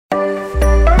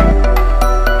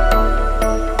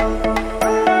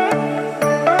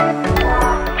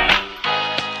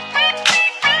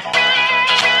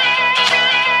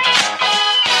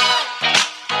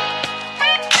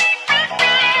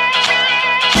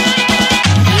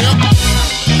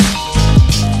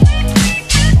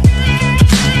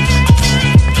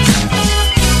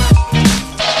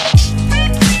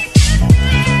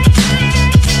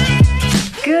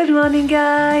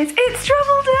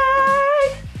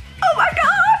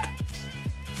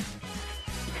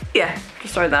Yeah,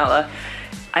 just throwing that out there.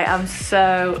 I am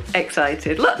so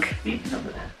excited. Look! No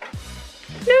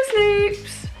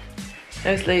sleeps!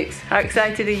 No sleeps. How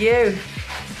excited are you?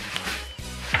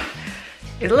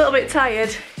 He's a little bit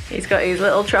tired. He's got his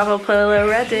little travel pillow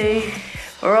ready.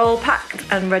 We're all packed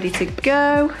and ready to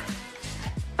go.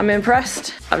 I'm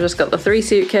impressed. I've just got the 3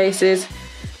 suitcases.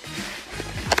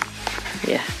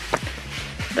 Yeah.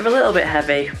 They're a little bit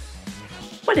heavy,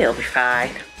 but it'll be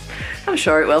fine. I'm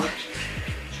sure it will.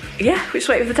 Yeah, we're just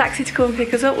waiting for the taxi to come and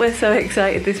pick us up. We're so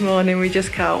excited this morning, we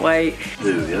just can't wait.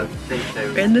 There we go.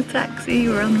 We're in the taxi,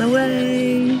 we're on the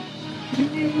way.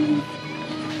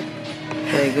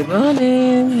 Hey, good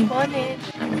morning. Good morning.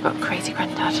 And we've got Crazy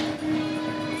Grandad.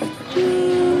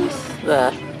 Just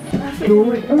there.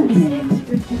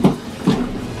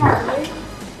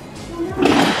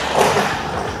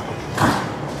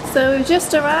 So we've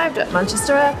just arrived at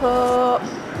Manchester Airport.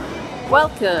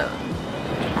 Welcome.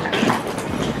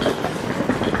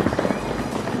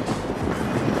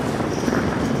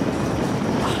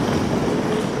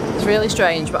 It's really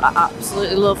strange, but I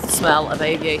absolutely love the smell of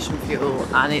aviation fuel,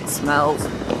 and it smells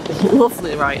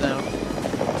lovely right now.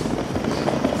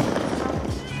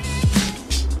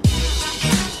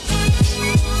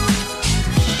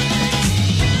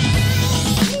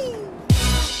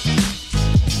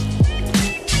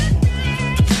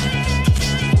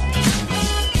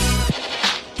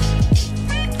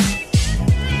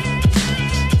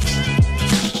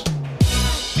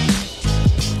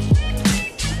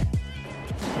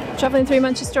 Travelling through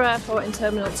Manchester Airport in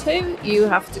Terminal 2, you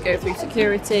have to go through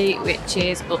security, which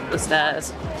is up the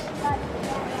stairs.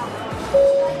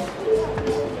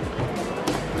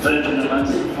 Virgin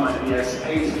Atlantic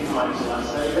 5BS85 to Las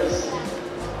Vegas.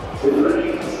 With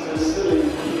ready customers still in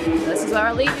queue. This is where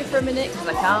I leave you for a minute because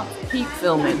I can't keep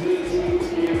filming.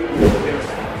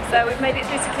 So we've made it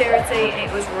through security.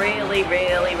 It was really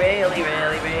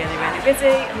busy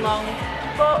and long,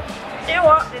 but you know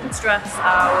what? Didn't stress.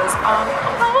 I was on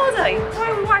holiday.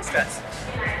 Why stress?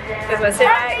 Because we're so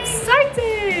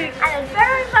excited. And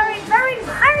very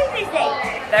busy.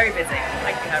 Very busy.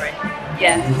 Thank you, Harry.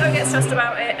 Yeah, don't get stressed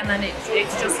about it, and then it's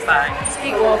just fine. Just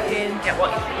keep walking, get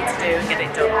what you need to do, and get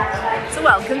it done. So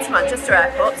welcome to Manchester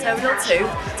Airport, Terminal 2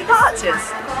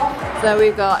 departures. So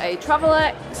we've got a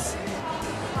Travelex,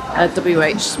 a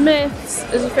WH Smith's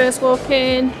as you first walk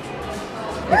in.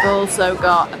 We've also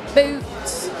got a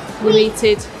Boots.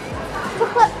 Weighted.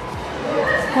 Chocolate.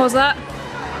 What was that?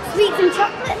 Sweets and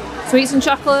chocolate. Sweets and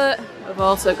chocolate. We've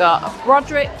also got a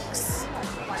Broderick's.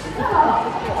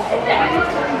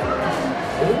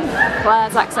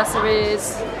 Claire's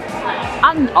accessories.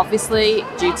 And obviously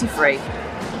duty free.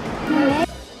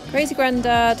 Crazy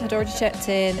Grandad had already checked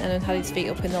in and had his feet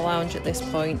up in the lounge at this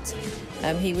point.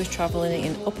 He was travelling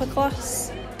in upper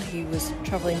class. He was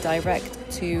travelling direct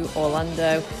to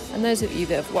Orlando, and those of you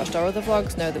that have watched our other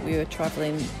vlogs know that we were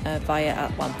travelling via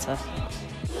Atlanta.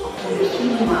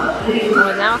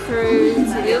 We're now through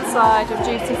to the other side of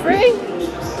duty free,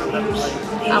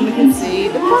 and we can see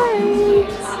the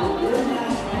parades.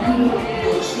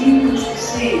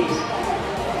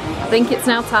 I think it's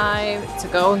now time to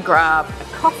go and grab a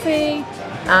coffee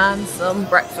and some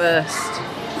breakfast.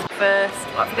 First,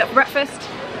 what have we got for breakfast?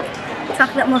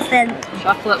 Chocolate muffin.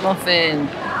 Chocolate muffin.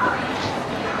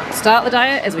 Start the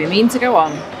diet as we mean to go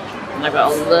on. And I've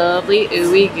got a lovely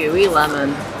ooey gooey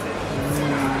lemon.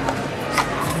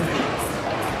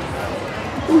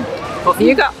 What have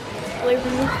you got?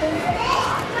 Blueberry muffin.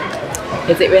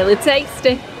 Is it really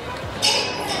tasty?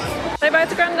 Say bye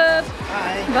to Grandad.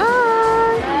 Bye.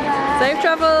 Bye. Bye. Safe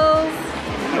travels.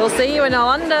 We'll see you in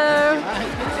Orlando.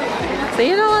 See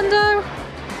you in Orlando.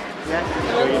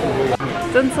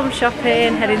 Done some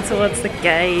shopping, heading towards the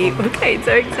gate. We're getting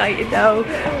so excited now.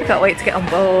 We can't wait to get on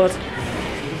board.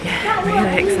 Yeah,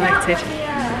 really excited.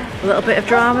 A little bit of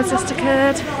drama just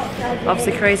occurred.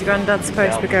 Obviously Crazy Grandad's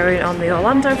supposed to be going on the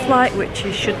Orlando flight, which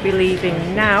he should be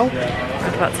leaving now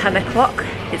at about 10 o'clock.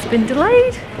 It's been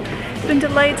delayed. It's been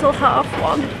delayed till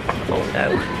 1:30. Oh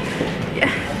no.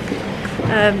 Yeah.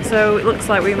 So it looks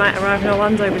like we might arrive in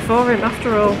Orlando before him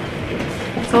after all.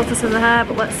 Tortoise in the hair,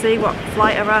 but let's see what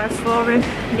flight arrives for him.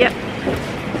 Yep.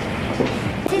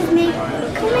 Disney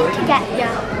coming to get you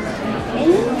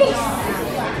in this.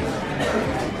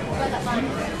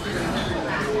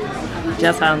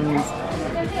 Jazz hands.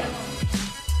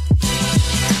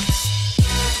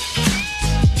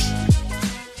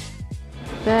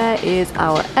 There is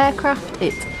our aircraft.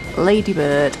 It's Lady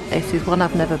Bird. This is one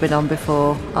I've never been on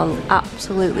before. I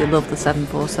absolutely love the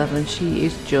 747. She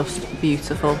is just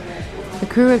beautiful. The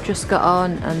crew have just got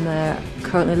on and they're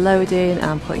currently loading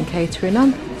and putting catering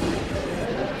on.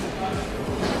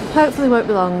 Hopefully won't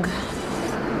be long.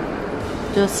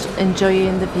 Just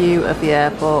enjoying the view of the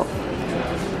airport.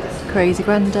 Crazy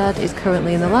Grandad is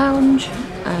currently in the lounge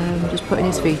and just putting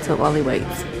his feet up while he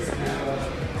waits.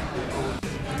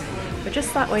 We're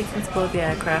just sat waiting to board the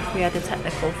aircraft. We had a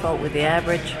technical fault with the air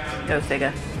bridge. Go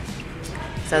figure.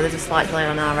 So there's a slight delay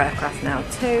on our aircraft now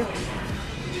too.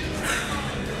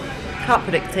 Can't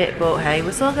predict it, but hey,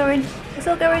 we're still going. We're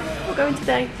still going. We're going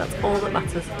today. That's all that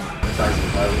matters.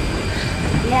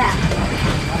 Yeah.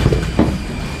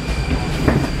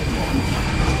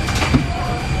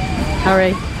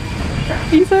 Harry,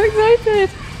 he's so excited.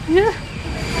 Yeah.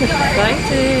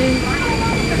 Exciting.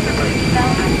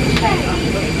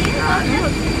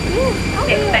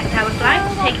 Expect our flight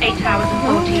to take 8 hours and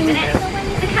 14 minutes.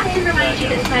 The captain reminds you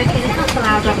that smoking is not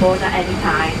allowed on board at any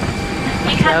time.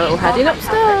 You can So, heading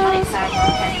upstairs.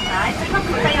 As long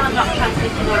as they are not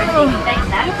transmitting or receiving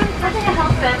data, putting a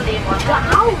health firmly in one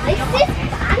hand. Oh, this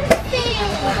is fancy.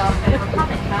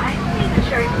 Please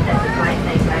ensure it is set to flight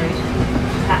safe mode.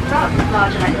 Laptops,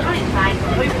 large electronic signs,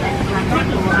 movement,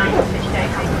 transmitting signs, which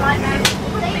don't have flight mode,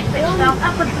 please switch them up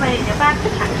and put them away in your bag for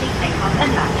taxi, take-off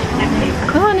and land. Thank you.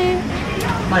 Come on in.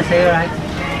 What a beignet.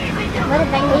 What a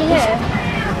beignet.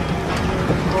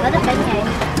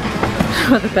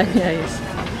 What the beignets.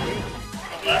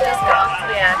 We just got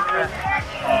onto the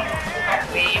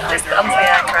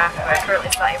aircraft. We're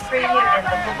currently sat in premium in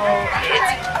the bubble.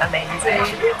 It's amazing.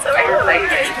 It's so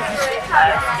exciting.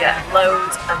 Yeah,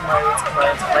 loads and loads and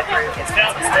loads of leg room. It's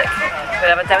fantastic. We're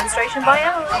going to have a demonstration by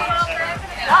Emily.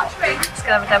 Just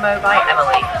going to have a demo by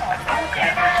Emily.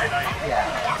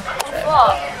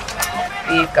 What?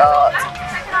 We've got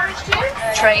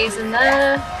trays in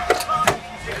there.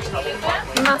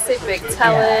 Massive big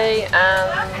telly,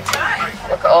 and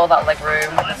look at all that leg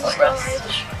room.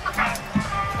 Rest.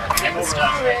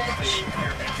 Storage.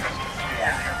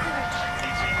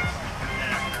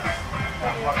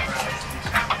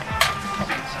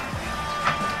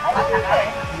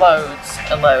 Loads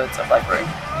and loads of leg room.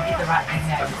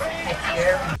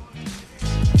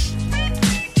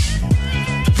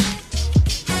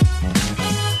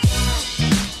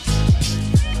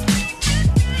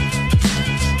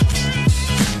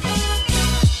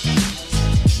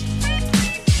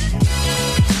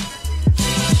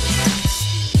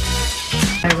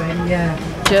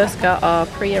 Just got our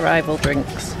pre-arrival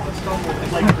drinks.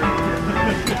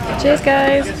 Cheers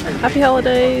guys, happy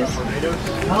holidays.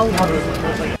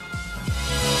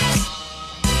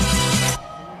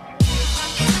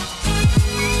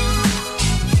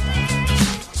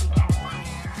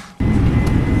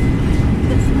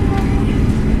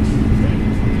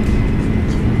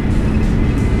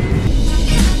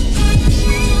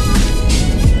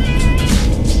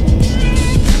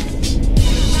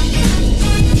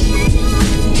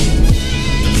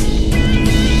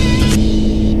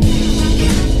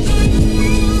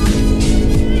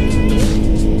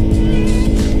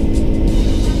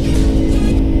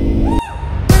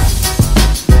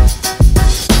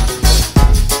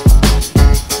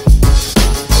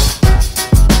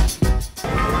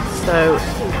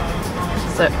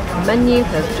 So menu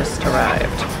has just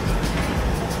arrived.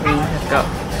 We have got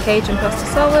Cajun pasta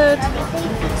salad,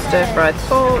 stir-fried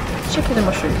pork, chicken and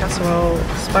mushroom casserole,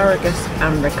 asparagus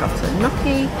and ricotta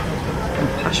gnocchi, and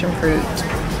passion fruit,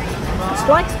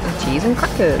 sliced cheese and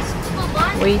crackers.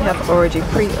 We have already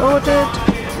pre-ordered.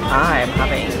 I'm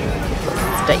having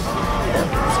steak,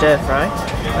 stir-fry,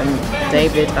 and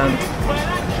David and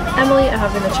Emily are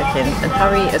having the chicken, and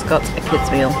Harry has got a kids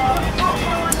meal.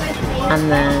 And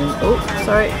then, oh,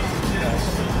 sorry,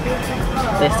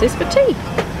 this is for tea.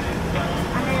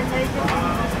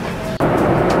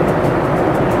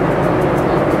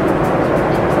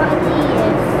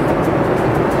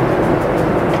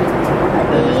 What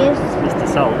are these? Mr.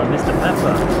 Salt and Mr.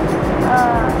 Pepper.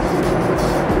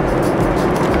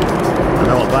 I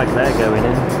know what bag they're going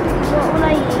in. What will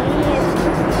I use?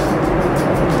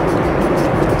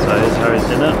 So here's Harry's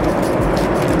dinner.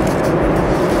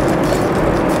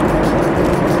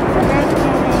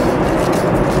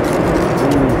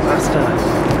 Pasta.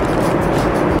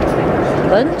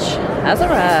 Lunch has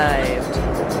arrived.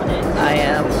 I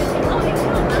am.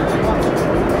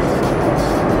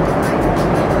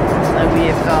 So we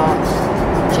have got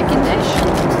chicken dish,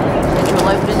 which we'll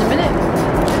open in a minute.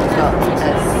 We've got a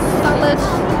salad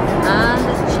and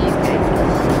a cheesecake.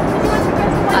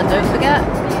 And don't forget,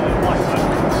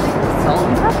 salt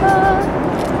and pepper.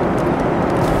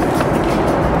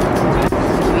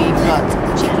 We've got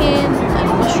chicken and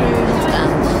mushrooms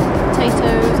and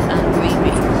potatoes and green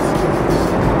beans.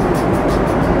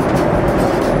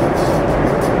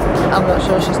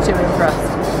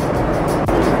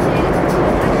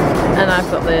 I've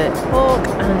got the pork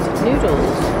and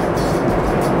noodles.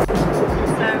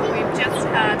 So we've just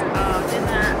had our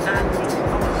dinner and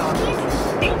oh my god,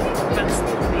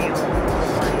 incredible meal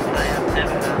like I have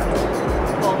never had.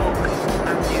 Pork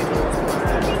and noodles were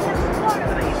amazing.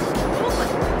 Lovely.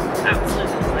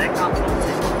 Absolutely lovely. I can't fault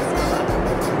it whatsoever.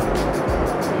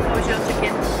 What was your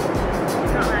chicken?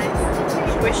 Not nice.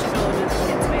 Wish I'd ordered the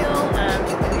kids meal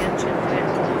with the engine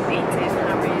with eating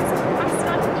Harry's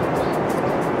pasta.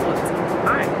 But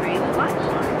I really liked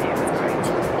mine. It was great.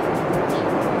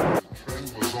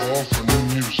 Was all for new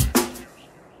music.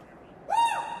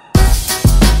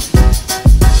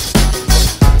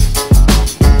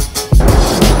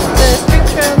 The drink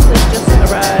rounds have just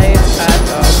arrived. I've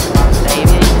got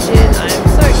aviation gin. I am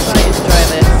so excited to try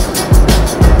this.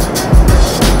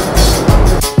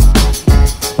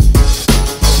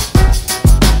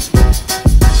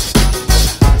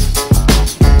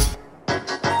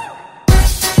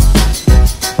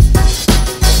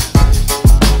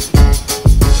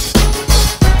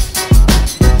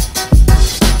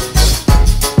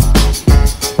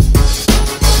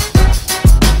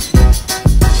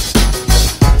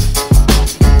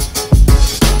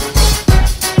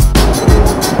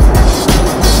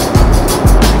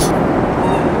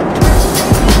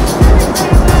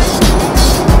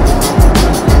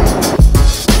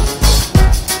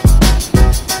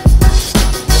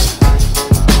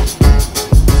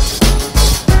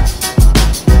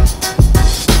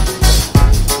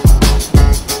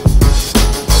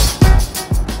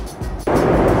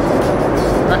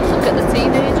 Let's look at the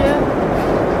teenager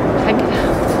hanging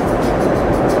out.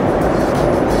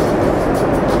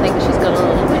 I think she's got a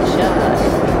little bit shy.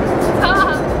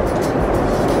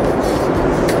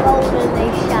 Overly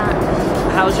shy.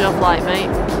 How's your flight,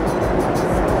 mate?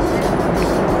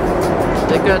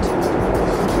 They're good.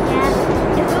 Yeah.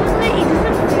 It feels like it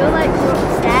doesn't feel like we're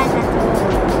upstairs at all.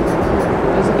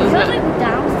 It feels like we're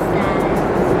downstairs.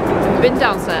 Have you been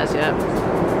downstairs yet?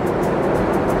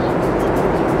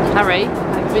 Harry,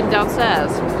 have you been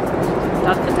downstairs?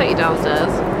 Dad can take you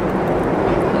downstairs.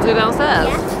 Let's go downstairs.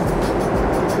 Yeah.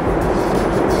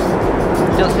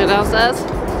 Do you want to go downstairs?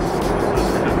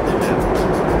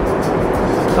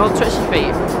 Don't touch your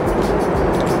feet.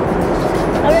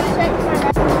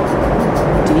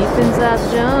 Deep inside the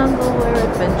jungle where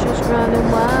adventure's running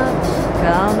wild,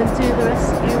 coming to the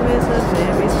rescue is a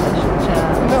very special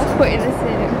child. I'm not putting this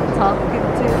in. Talking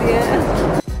to the air.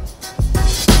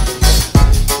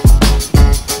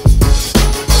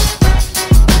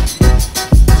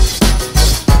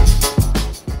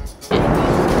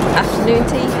 Afternoon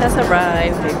tea has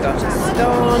arrived. We've got a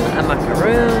scone, a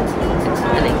macaroon,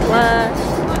 an eclair,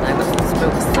 I've got some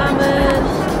smoked salmon.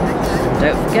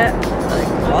 Don't forget the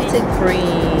clotted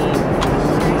cream.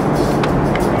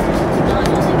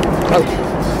 Oh,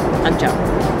 and jam.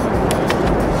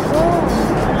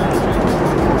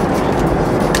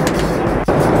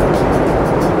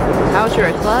 How's your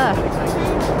eclair?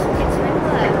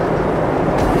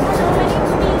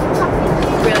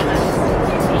 Really nice.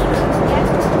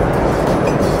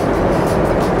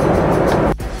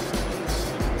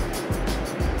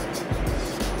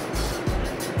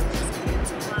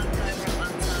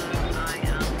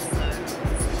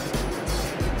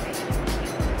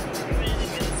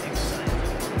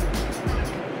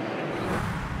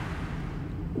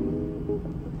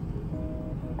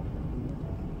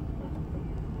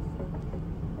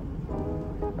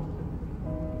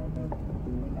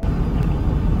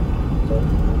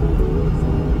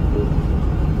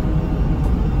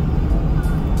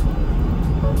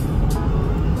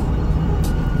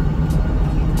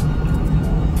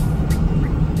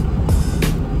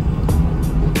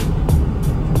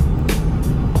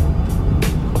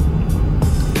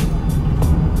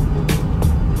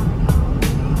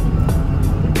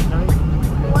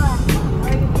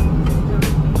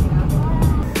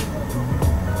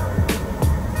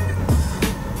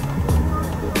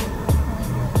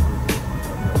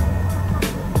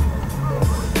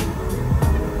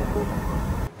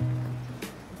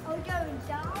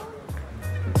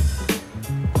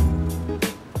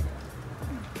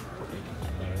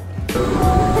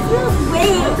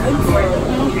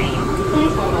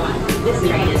 This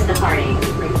train is departing.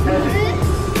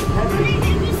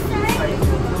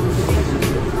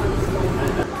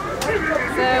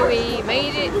 So we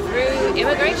made it through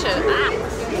immigration.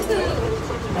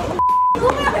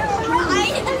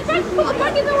 Put the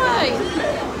bag in the way.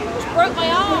 Just broke my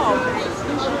arm.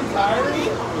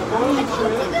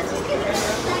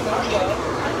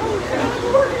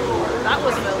 That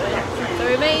was filming. So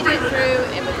we made it through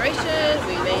immigration,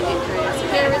 we made it through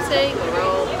security, we were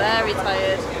all very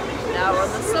tired. Now we're on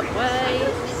the subway.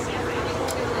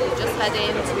 we're just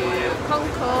heading to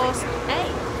Concourse A.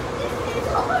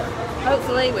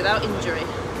 Hopefully without injury.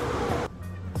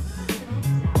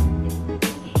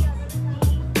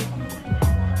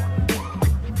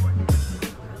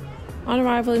 On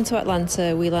arrival into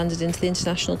Atlanta, we landed into the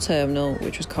international terminal,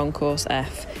 which was Concourse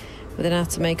F. We then had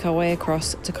to make our way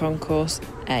across to Concourse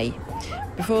A.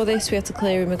 Before this, we had to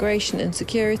clear immigration and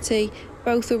security.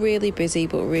 Both are really busy,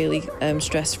 but really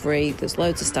stress-free. There's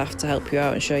loads of staff to help you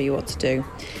out and show you what to do.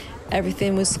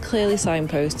 Everything was clearly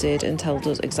signposted and told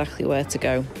us exactly where to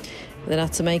go. We then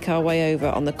had to make our way over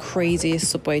on the craziest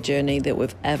subway journey that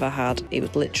we've ever had. It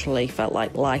was literally felt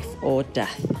like life or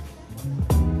death.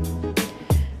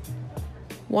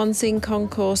 Once in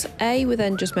Concourse A, we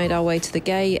then just made our way to the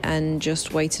gate and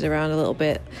just waited around a little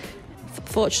bit.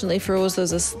 Fortunately for us,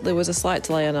 there was a slight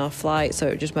delay on our flight, so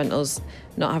it just meant us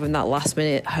not having that last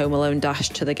minute home alone dash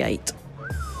to the gate.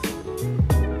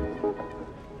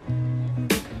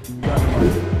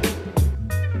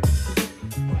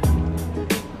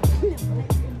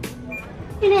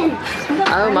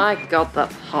 Oh my god,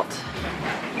 that's hot.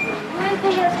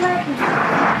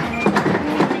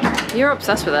 You're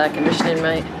obsessed with air conditioning,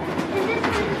 mate.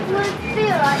 Would it feel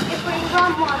like if we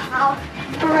run one house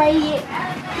for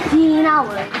 18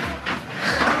 hours?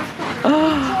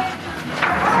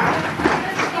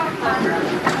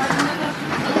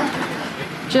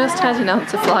 Just heading out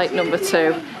to flight number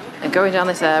 2 and going down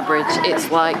this air bridge,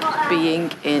 it's like being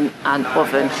in an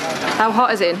oven. How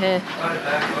hot is it in here?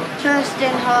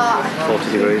 Justin hot.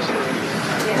 40 degrees.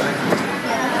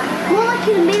 More like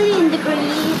 1,000,000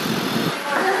 degrees.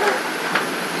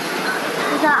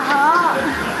 Is that hot?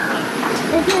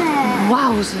 Isn't it?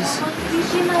 Wowzers. You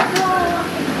see my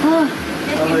phone?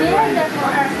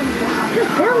 Who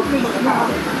built this now?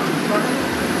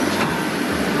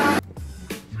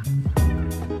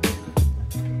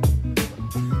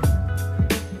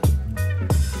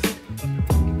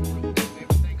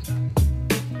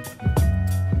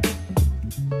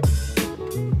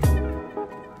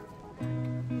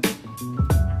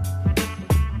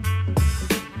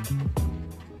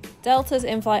 Delta's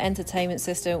in-flight entertainment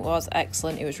system was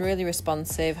excellent. It was really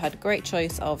responsive, had a great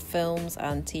choice of films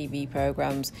and TV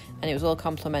programmes, and it was all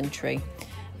complimentary.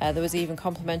 There was even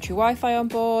complimentary Wi-Fi on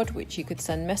board, which you could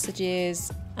send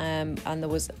messages, and there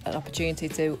was an opportunity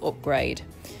to upgrade.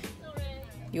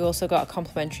 You also got a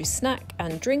complimentary snack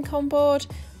and drink on board,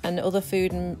 and other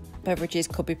food and beverages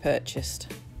could be purchased.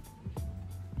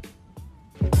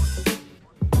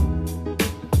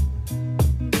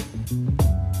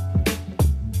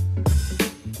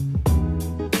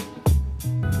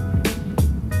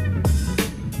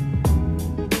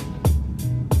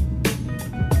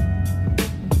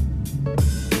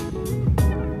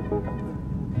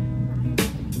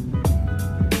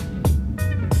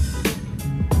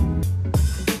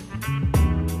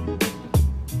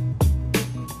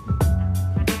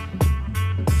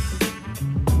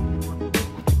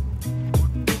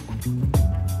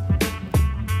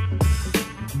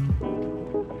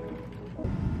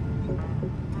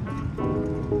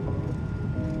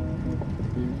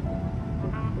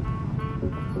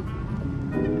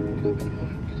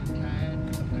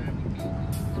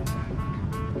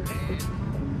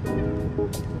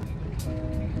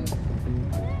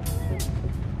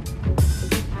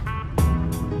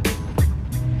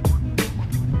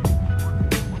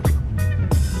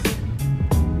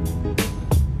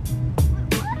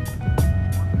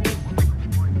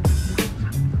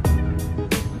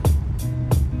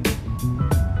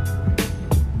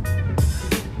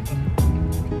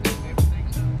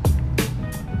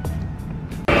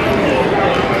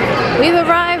 We've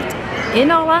arrived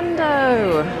in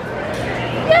Orlando!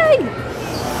 Yay!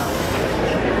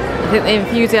 I think the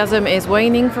enthusiasm is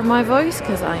waning from my voice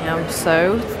because I am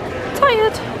so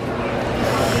tired.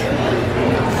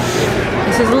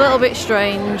 This is a little bit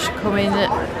strange coming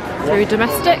through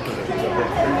domestic.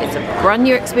 It's a brand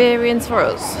new experience for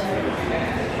us.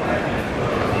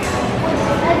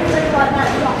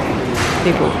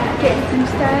 People. Getting some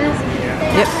stairs.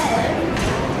 Yep.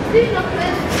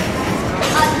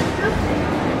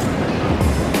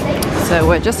 So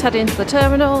we're just heading to the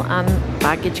terminal and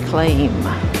baggage claim.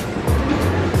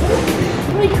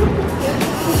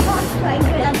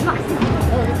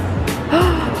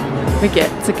 We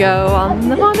get to go on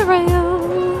the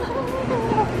monorail.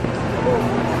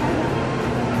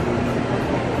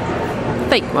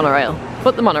 Fake monorail,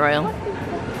 but the monorail. You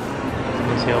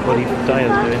can see our buddy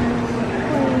Dia's doing.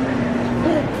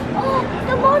 Oh,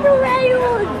 the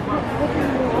monorail!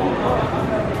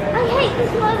 I hate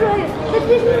this monorail. The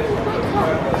Disney World.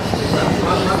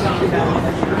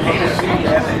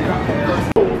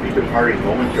 departing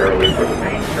momentarily for the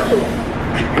main terminal.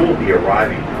 You will be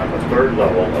arriving on the 3rd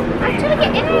level of the main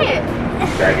terminal building.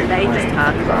 Baggage They just claim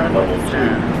talk is about on level 2.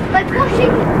 Like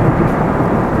washing.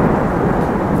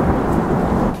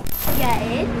 Get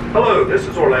in. Hello, this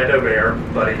is Orlando Mayor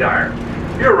Buddy Dyer.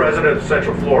 If you're a resident of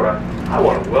Central Florida, I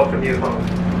want to welcome you home.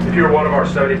 If you're one of our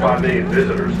 75 million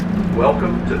visitors,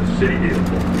 welcome to the City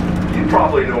Beautiful. You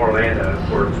probably know Orlando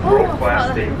for its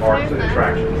world-class theme parks and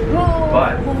attractions,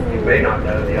 but you may not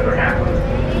know the other half of it.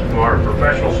 From our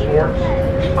professional sports,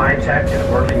 high-tech and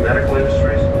emerging medical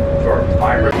industries, to our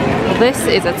vibrant... This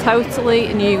is a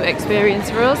totally new experience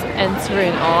for us,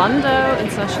 entering Orlando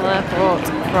International Airport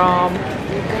from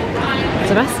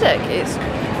domestic. It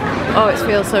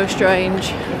feels so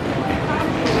strange.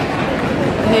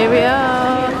 Here we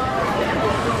are.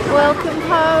 Welcome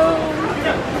home.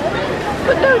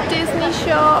 But no Disney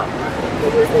shop. The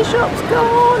Disney shop's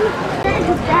gone.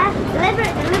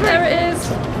 There it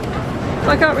is.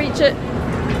 I can't reach it.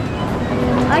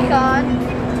 I can't.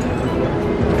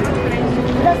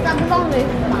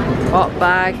 What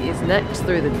bag is next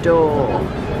through the door?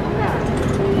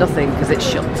 Nothing, because it's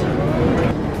shut.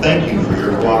 Thank you for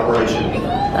your cooperation.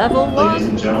 Level 1. Ladies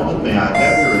and gentlemen, may I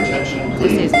have your attention,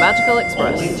 please? This is Magical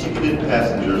Express. Only ticketed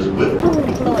passengers with...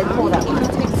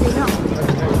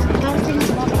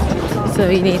 So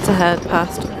you need to head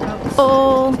past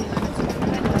all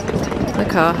the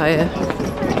car hire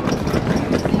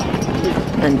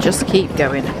and just keep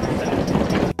going.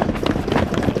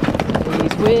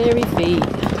 These weary feet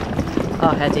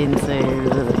are heading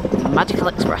to Magical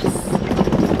Express.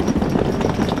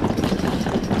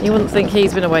 You wouldn't think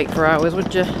he's been awake for hours,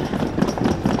 would you?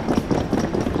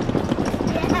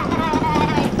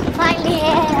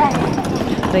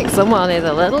 I think someone is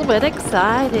a little bit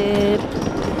excited.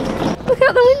 Look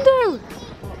out the window!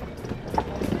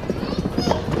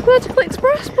 Magical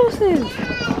Express buses!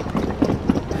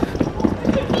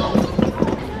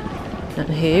 And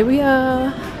here we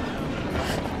are.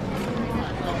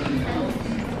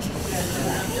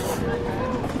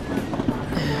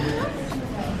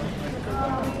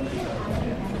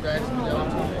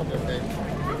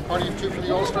 Party of 2 for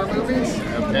the All-Star movies?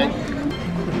 Okay.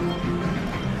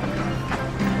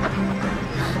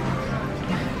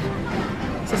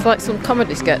 It's like some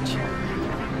comedy sketch.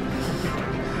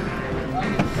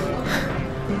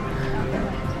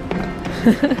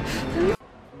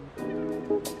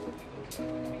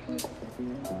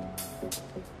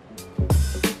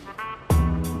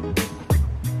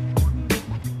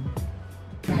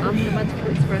 I'm the Magical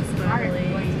Express family.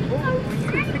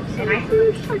 I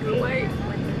can't wait.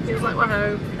 Feels like we're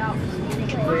home.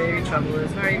 Weary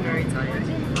travellers, very, very tired.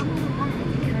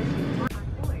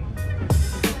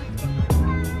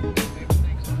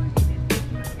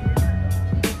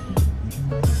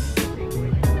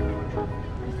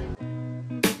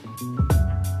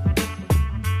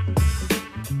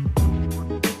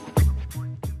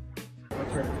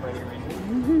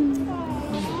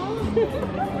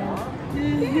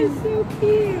 It is so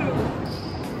cute.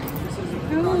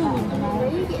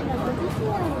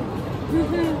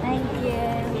 Thank you.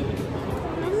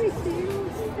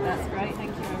 That's great,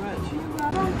 thank you very much.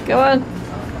 Go on.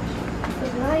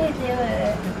 How do you do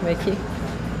it? Mickey.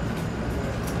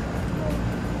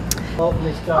 Oh,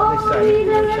 they start this side,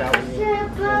 shall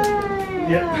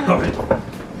we? Yeah.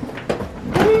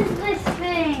 What is this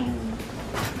thing?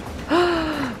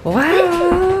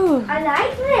 Wow! I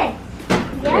like this.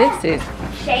 Yeah. This is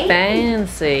Shapey.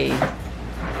 fancy.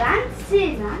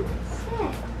 Fancy.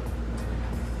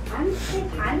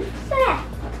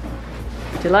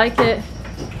 Do you like it?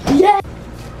 Yeah.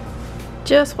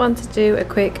 Just want to do a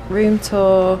quick room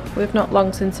tour. We've not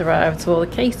long since arrived, so all the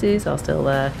cases are still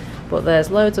there, but there's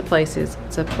loads of places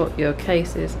to put your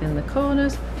cases in the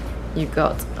corners. You've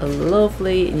got a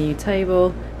lovely new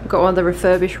table. We've got one of the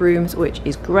refurbished rooms, which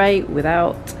is great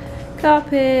without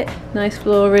carpet, nice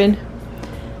flooring.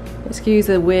 Excuse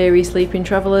the weary sleeping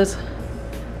travellers.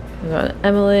 We've got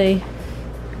Emily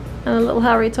and a little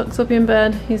Harry tucks up in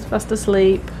bed. He's fast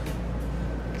asleep.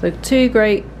 So 2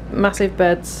 great massive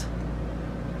beds.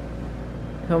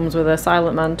 Comes with a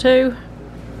Silent Man too.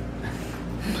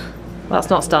 That's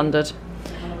not standard.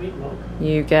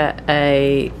 You get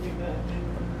a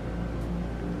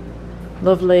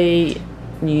lovely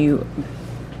new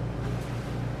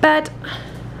bed.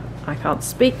 I can't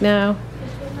speak now.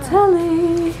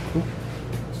 Telly.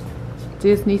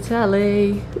 Disney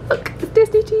telly. Look, it's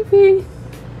Disney TV.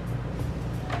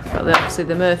 Got obviously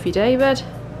the Murphy Day bed.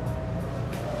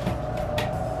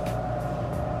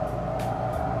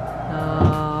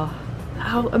 Oh,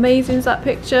 how amazing is that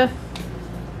picture?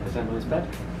 There's Emily's bed.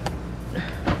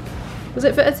 Was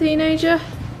it for a teenager?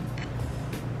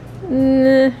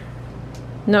 Nah,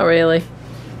 not really.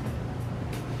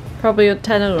 Probably a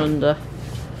 10 and under.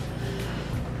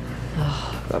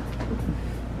 Oh, God.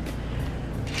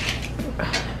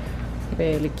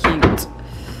 Really cute.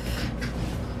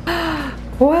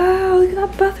 Wow, look at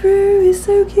that bathroom, it's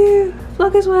so cute.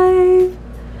 Vloggers wave.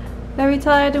 Very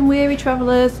tired and weary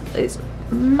travellers. It's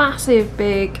massive,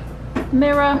 big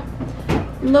mirror.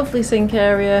 Lovely sink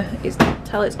area.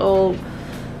 Tell it's all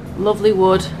lovely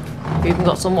wood. We've even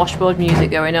got some washboard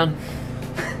music going on.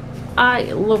 I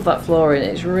love that flooring,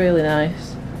 it's really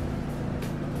nice.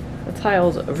 The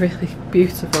tiles are really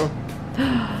beautiful.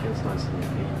 Feels nice and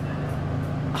neat.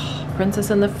 Oh, Princess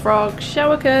and the Frog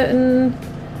shower curtain.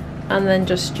 And then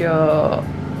just your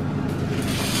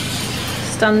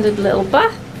standard little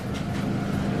bath.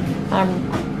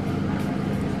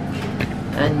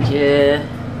 And your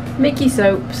Mickey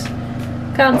soaps.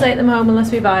 Can't take them home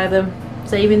unless we buy them.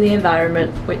 Saving the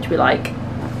environment, which we like.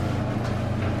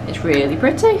 It's really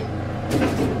pretty.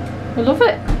 We love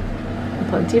it. And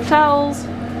plenty of towels.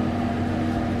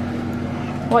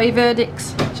 What are your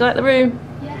verdicts? Do you like the room?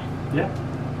 Yeah.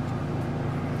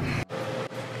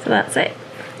 So that's it.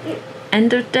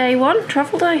 End of day one,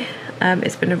 travel day.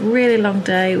 It's been a really long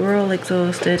day. We're all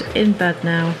exhausted, in bed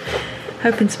now.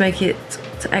 Hoping to make it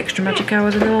to extra magic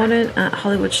hours in the morning at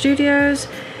Hollywood Studios.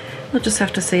 We'll just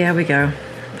have to see how we go.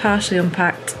 Partially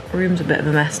unpacked, room's a bit of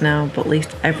a mess now, but at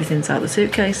least everything's out of the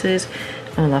suitcases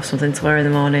and we'll have something to wear in the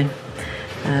morning.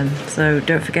 So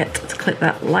don't forget to click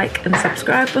that like and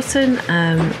subscribe button.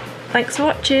 Thanks for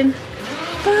watching.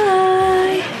 Bye!